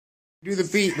Do the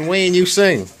beat and Wayne, you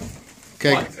sing.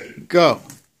 Okay, What? Go.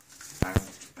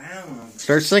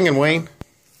 Start singing, Wayne.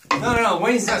 No,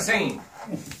 Wayne's not singing.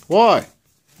 Why?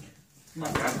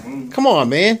 Come on,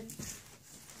 man.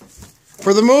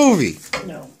 For the movie.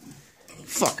 No.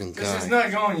 Fucking This is guy.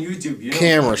 not going on YouTube. You know?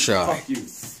 Camera shot. Fuck you.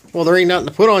 Well, there ain't nothing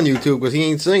to put on YouTube because he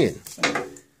ain't singing.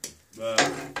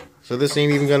 But So this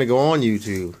ain't even gonna go on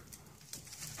YouTube.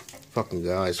 Fucking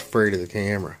guy's afraid of the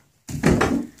camera.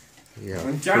 Yeah.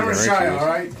 I'm camera shy,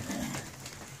 alright?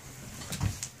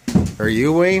 Are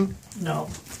you, Wayne? No.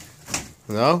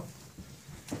 No?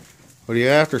 What are you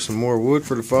after? Some more wood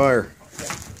for the fire.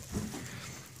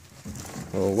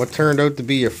 Well, what turned out to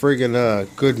be a friggin'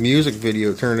 good music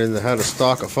video turned into how to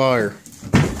stock a fire.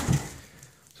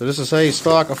 So this is how you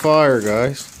stock a fire,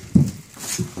 guys.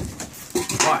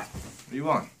 What? What do you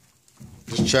want?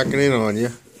 Just checking in on you.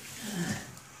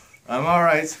 I'm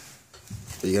alright.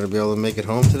 Are you gonna be able to make it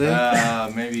home today?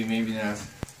 Maybe not.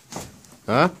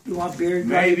 Huh? You want Barry to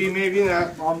drive? Maybe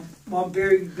not. Want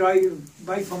Barry to drive your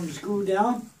bike from the school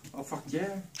down? Oh, fuck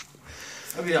yeah.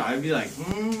 I'd be like,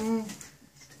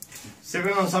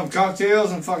 sipping on some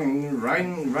cocktails and fucking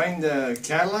riding the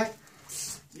Cadillac.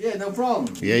 Yeah, no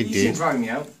problem. Yeah, he You did. can drive me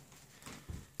out.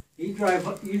 You drive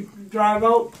out. You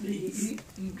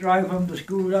drive from the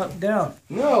school up down.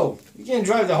 No, you can't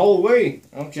drive the whole way.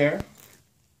 I don't care.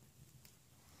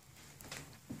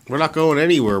 We're not going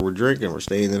anywhere. We're drinking. We're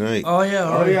staying the night. Oh yeah.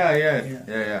 Oh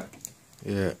yeah.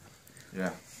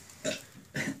 Yeah.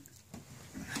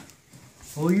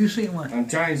 Who you sitting with? I'm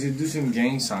trying to do some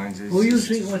gang signs. Who you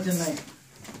sitting with tonight?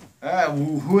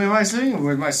 Who am I sitting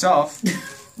with? Myself.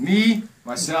 Me,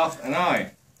 myself, and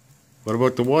I. What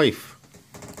about the wife?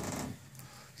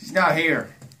 She's not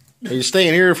here. Are you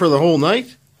staying here for the whole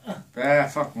night?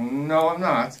 Fuck, no, I'm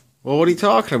not. Well, what are you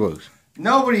talking about?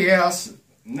 Nobody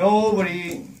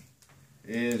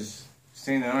is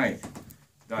staying the night.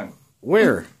 Done.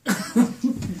 Where?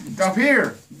 Up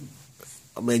here.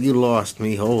 Oh, man, you lost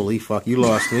me. Holy fuck, you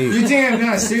lost me. You think I'm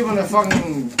gonna sleep on the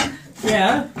fucking...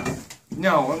 Yeah.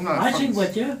 No, I'm not. I sit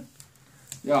with you.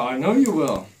 Yeah, I know you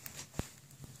will.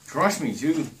 Crush me,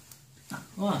 too.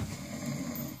 What?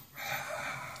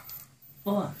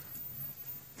 What?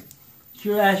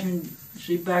 You asked me to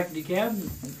sleep back in the cabin.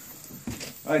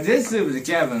 I did sleep at the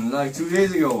cabin like 2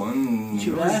 days ago, and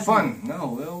You it was laughed? fun.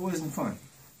 No, it wasn't fun.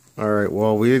 Alright,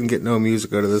 well, we didn't get no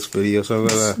music out of this video, so I'm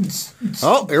gonna...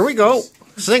 Oh, here we go.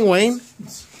 Sing, Wayne.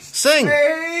 Sing.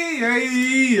 Hey.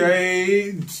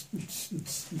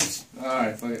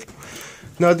 Alright, fuck it.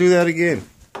 Now do that again.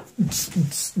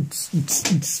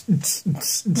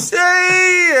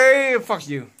 Hey, fuck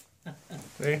you.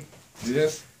 See? Do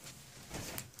this.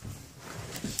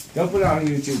 Don't put it on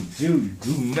YouTube.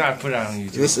 Do not put it on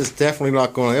YouTube. This is definitely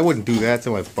not going... I wouldn't do that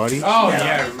to my buddy. Oh,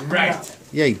 yeah, right.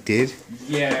 Yeah, he did.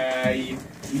 Yeah, you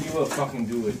will fucking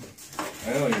do it.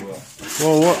 I know you will.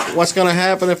 Well, what's gonna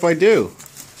happen if I do?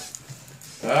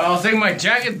 I'll take my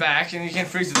jacket back and you can't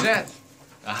freeze to death.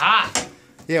 Aha!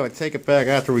 Yeah, but take it back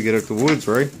after we get out the woods,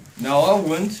 right? No, I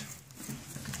wouldn't.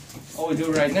 I would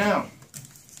do it right now.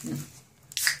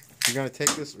 You're gonna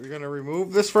take this... You're gonna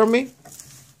remove this from me?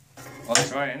 I'll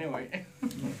try anyway.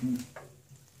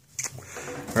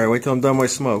 Alright, wait till I'm done my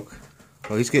smoke.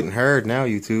 Oh, he's getting hard now,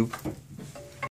 YouTube.